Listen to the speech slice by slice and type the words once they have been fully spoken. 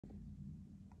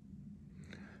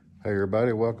Hey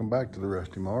everybody, welcome back to the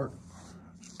Rusty Mark.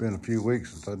 It's been a few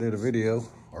weeks since I did a video,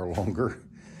 or longer.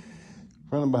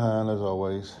 Running behind as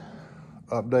always.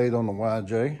 Update on the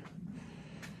YJ.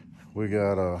 We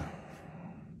got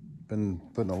been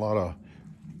putting a lot of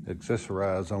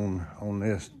accessorize on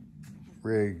this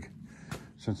rig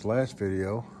since the last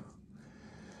video.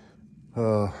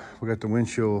 We got the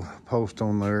windshield post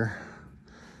on there.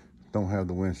 Don't have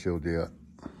the windshield yet.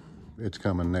 It's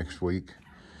coming next week.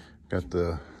 Got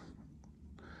the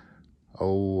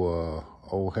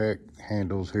old heck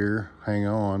handles here. Hang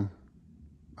on,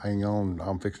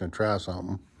 I'm fixing to try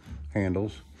something.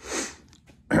 Handles.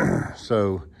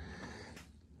 So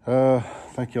I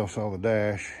think y'all saw the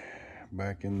dash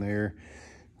back in there.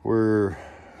 We're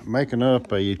making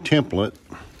up a template,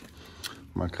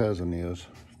 my cousin is,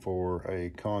 for a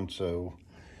console.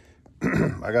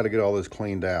 I got to get all this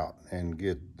cleaned out and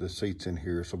get the seats in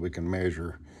here so we can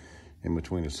measure in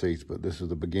between the seats. But this is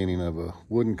the beginning of a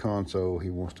wooden console he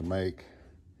wants to make,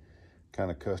 kind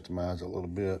of customize it a little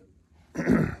bit.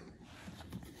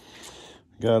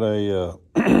 Got a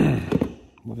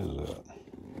what is that?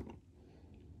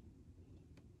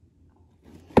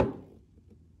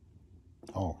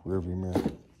 Oh, rearview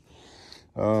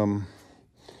mirror.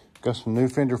 Got some new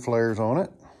fender flares on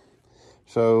it.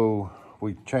 So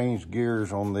we changed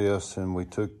gears on this and we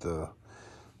took the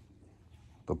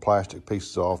plastic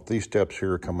pieces off. These steps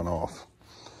here are coming off.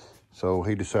 So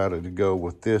he decided to go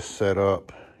with this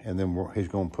setup, and then he's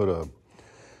going to put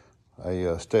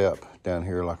a step down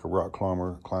here, like a rock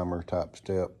climber type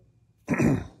step.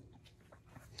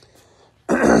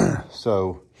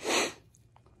 So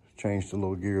changed the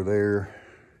little gear there.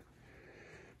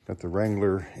 Got the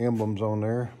Wrangler emblems on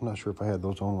there. I'm not sure if I had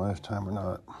those on last time or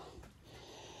not.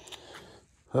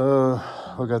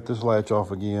 I got this latch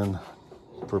off again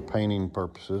for painting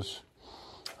purposes.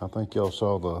 I think y'all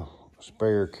saw the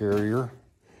spare carrier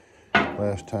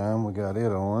last time we got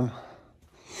it on.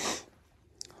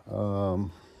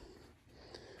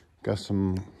 Got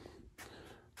some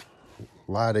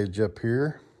lightage up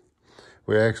here.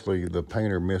 The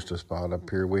painter missed a spot up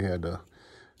here. We had to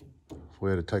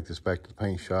take this back to the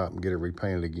paint shop and get it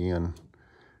repainted again.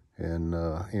 And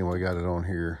anyway, got it on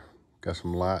here. Got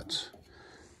some lights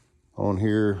on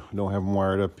here. Don't have them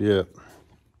wired up yet.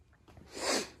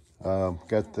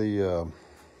 Got the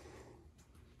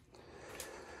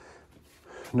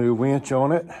new winch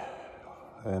on it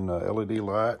and LED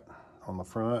light on the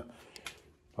front.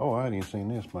 Oh, I hadn't even seen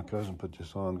this. My cousin put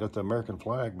this on. Got the American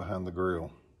flag behind the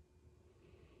grill.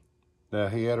 Now,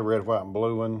 he had a red, white, and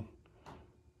blue one.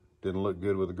 Didn't look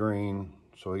good with the green,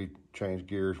 so he changed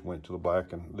gears, went to the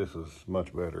black, and this is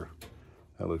much better.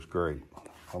 That looks great.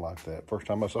 I like that. First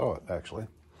time I saw it, actually.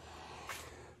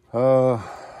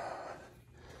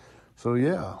 So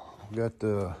yeah, we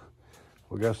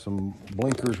got some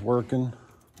blinkers working.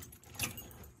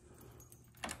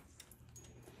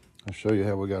 I'll show you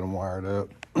how we got them wired up.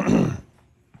 And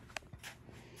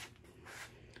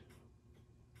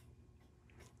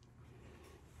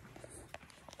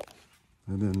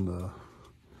then the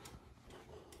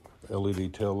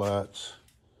LED tail lights,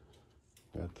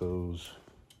 got those.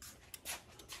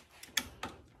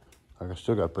 I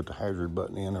still got to put the hazard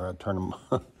button in, or I turn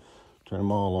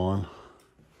them all on.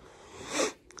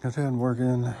 Got that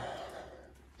working.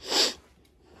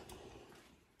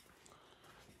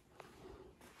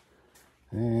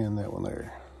 And that one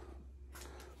there.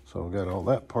 So we got all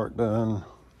that part done.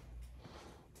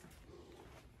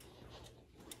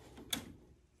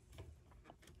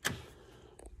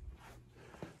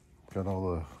 Got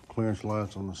all the clearance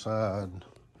lights on the side,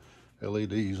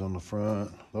 LEDs on the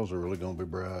front. Those are really gonna be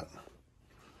bright.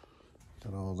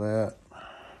 Got all that.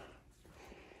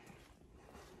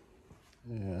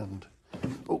 And,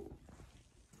 oh,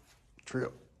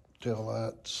 trip tail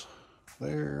lights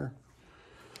there.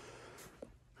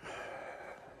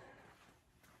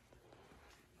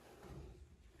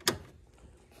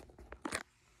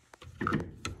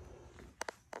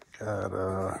 Got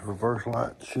reverse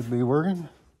lights should be working.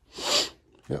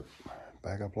 Yep,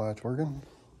 backup lights working.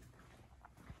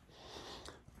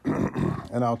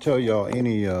 And I'll tell y'all,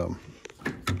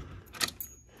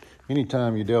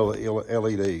 anytime you deal with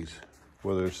LEDs,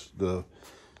 whether it's the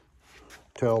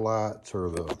tail lights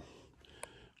or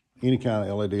any kind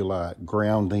of LED light,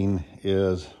 grounding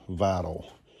is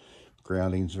vital.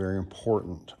 Grounding is very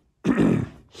important.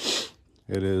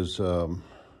 It is.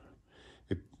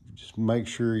 Just make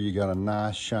sure you got a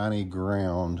nice shiny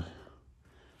ground,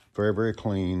 very, very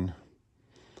clean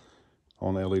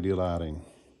on LED lighting,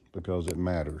 because it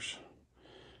matters.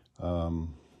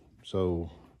 So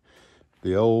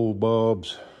the old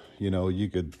bulbs, you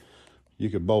you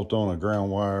could bolt on a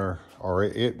ground wire, or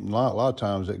a lot of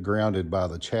times it grounded by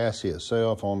the chassis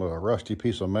itself onto a rusty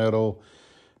piece of metal,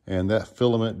 and that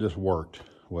filament just worked.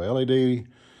 Well, LED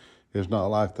is not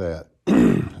like that.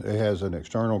 It has an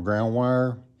external ground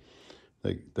wire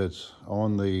that's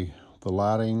on the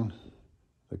lighting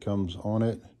that comes on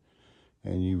it,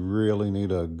 and you really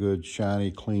need a good, shiny,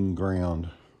 clean ground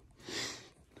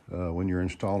when you're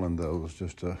installing those.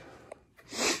 Just a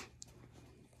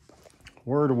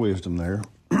word of wisdom there.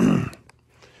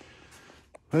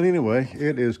 But anyway,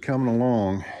 it is coming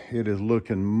along. It is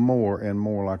looking more and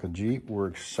more like a Jeep. We're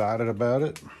excited about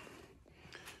it.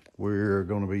 We're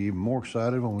going to be even more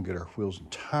excited when we get our wheels and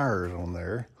tires on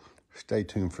there. Stay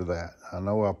tuned for that. I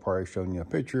know I'll probably show you a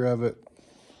picture of it,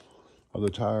 of the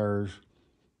tires,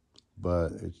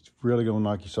 but it's really going to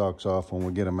knock your socks off when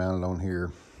we get them mounted on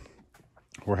here.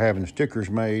 We're having stickers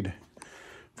made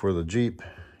for the Jeep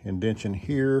indentation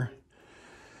here,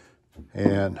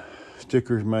 and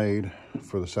stickers made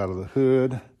for the side of the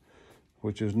hood,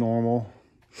 which is normal.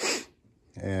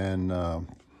 And I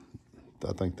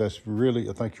think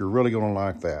you're really going to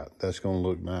like that. That's going to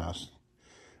look nice.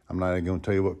 I'm not even going to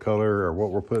tell you what color or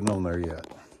what we're putting on there yet,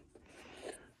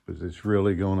 but it's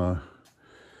really going to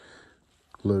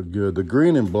look good. The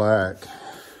green and black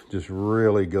just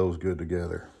really goes good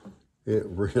together. It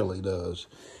really does.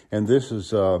 And this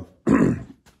is, I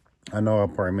know I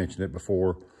probably mentioned it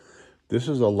before. This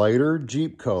is a later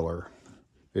Jeep color.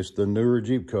 It's the newer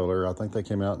Jeep color. I think they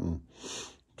came out in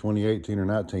 2018 or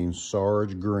 19,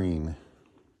 Sarge Green.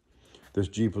 This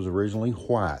Jeep was originally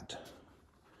white,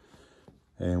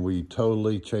 and we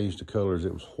totally changed the colors.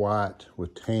 It was white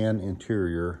with tan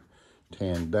interior,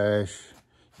 tan dash,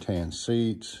 tan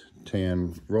seats,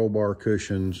 tan roll bar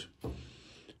cushions,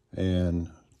 and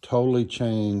totally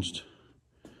changed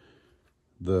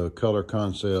the color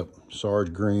concept.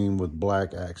 Sarge Green with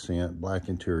black accent, black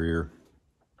interior.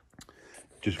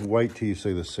 Just wait till you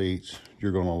see the seats.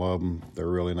 You're gonna love them. They're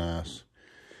really nice.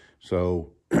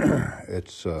 So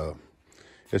it's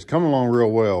coming along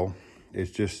real well. It's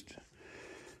just,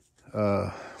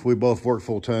 we both work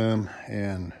full time,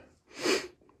 and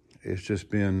it's just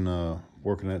been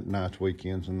working at nights,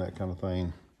 weekends, and that kind of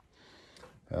thing.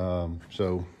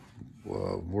 So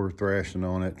we're thrashing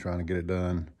on it, trying to get it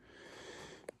done.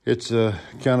 It's a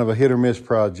kind of a hit or miss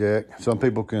project. Some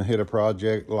people can hit a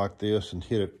project like this and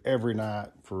hit it every night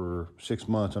for 6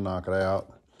 months and knock it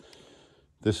out.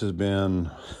 This has been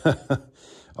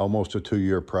almost a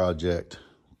 2-year project,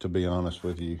 to be honest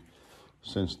with you.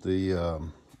 Since I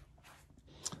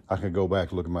could go back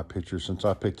and look at my pictures, since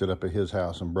I picked it up at his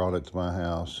house and brought it to my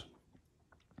house.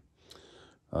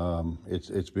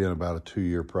 It's been about a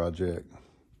 2-year project.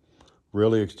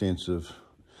 Really extensive.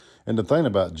 And the thing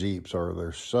about Jeeps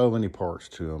there's so many parts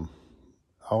to them.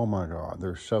 Oh my God,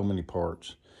 there's so many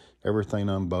parts. Everything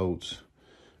unbolts,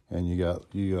 and you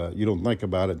don't think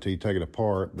about it until you take it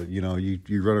apart. But you know,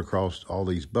 you run across all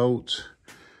these bolts,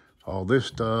 all this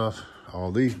stuff,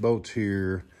 all these bolts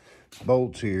here.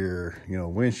 You know,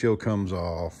 windshield comes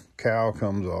off, cowl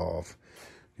comes off,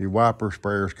 your wiper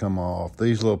sprayers come off,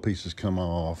 these little pieces come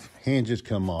off, hinges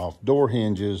come off, door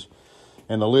hinges.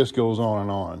 And the list goes on and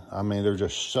on. I mean, there's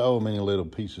just so many little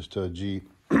pieces to a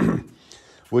Jeep,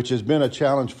 which has been a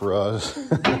challenge for us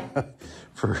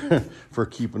for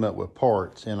keeping up with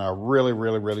parts. And I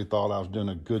really thought I was doing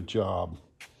a good job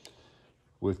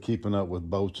with keeping up with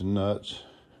bolts and nuts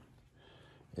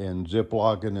and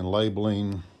zip-locking and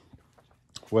labeling.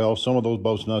 Well, some of those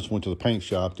bolts and nuts went to the paint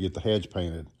shop to get the heads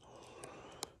painted.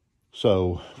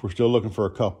 So we're still looking for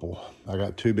a couple. I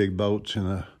got 2 big bolts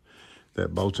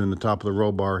that bolt's in the top of the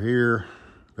roll bar here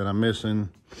that I'm missing.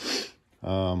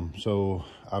 So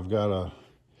I got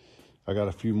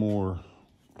a few more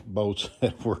bolts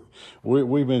that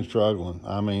we've been struggling.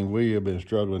 I mean, we have been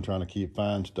struggling trying to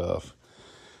find stuff.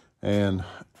 And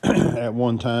at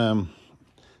one time,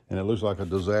 and it looks like a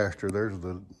disaster, there's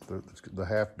the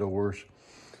half doors.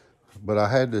 But I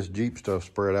had this Jeep stuff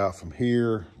spread out from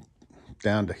here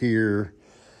down to here,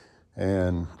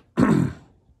 and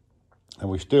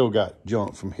we still got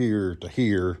junk from here to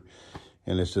here,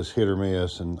 and it's just hit or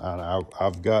miss. And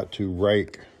I've got to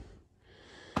rake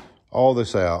all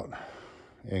this out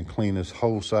and clean this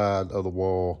whole side of the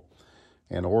wall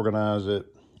and organize it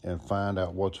and find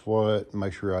out what's what,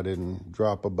 make sure I didn't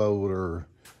drop a bolt or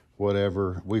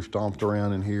whatever. We've stomped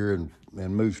around in here and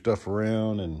moved stuff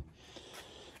around, and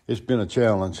it's been a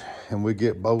challenge. And we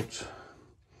get bolts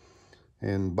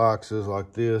in boxes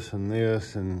like this, and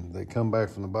they come back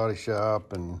from the body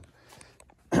shop, and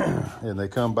and they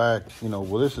come back, you know,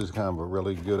 well, this is kind of a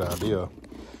really good idea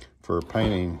for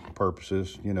painting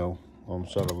purposes, you know, on the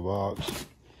side of a box.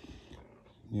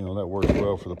 you know, that works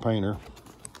well for the painter.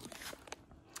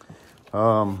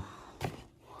 But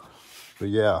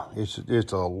yeah, it's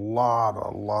a lot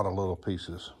of little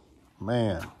pieces.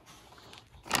 Man,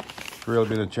 it's really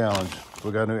been a challenge.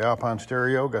 We got a new Alpine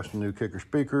stereo, got some new kicker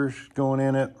speakers going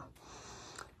in it.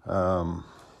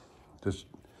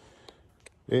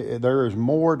 There is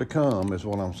more to come, is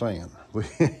what I'm saying.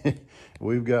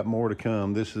 We've got more to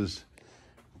come. This is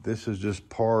just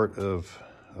part of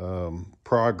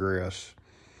progress.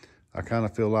 I kind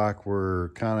of feel like we're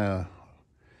kind of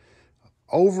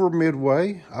over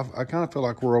midway. I kind of feel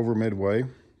like we're over midway.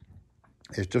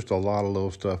 It's just a lot of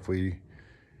little stuff we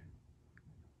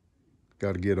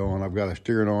got to get on. I've got a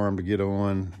steering arm to get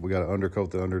on. We got to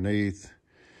undercoat the underneath.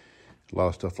 A lot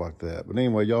of stuff like that. But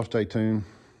anyway, y'all stay tuned,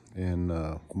 and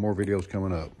more videos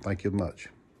coming up. Thank you much.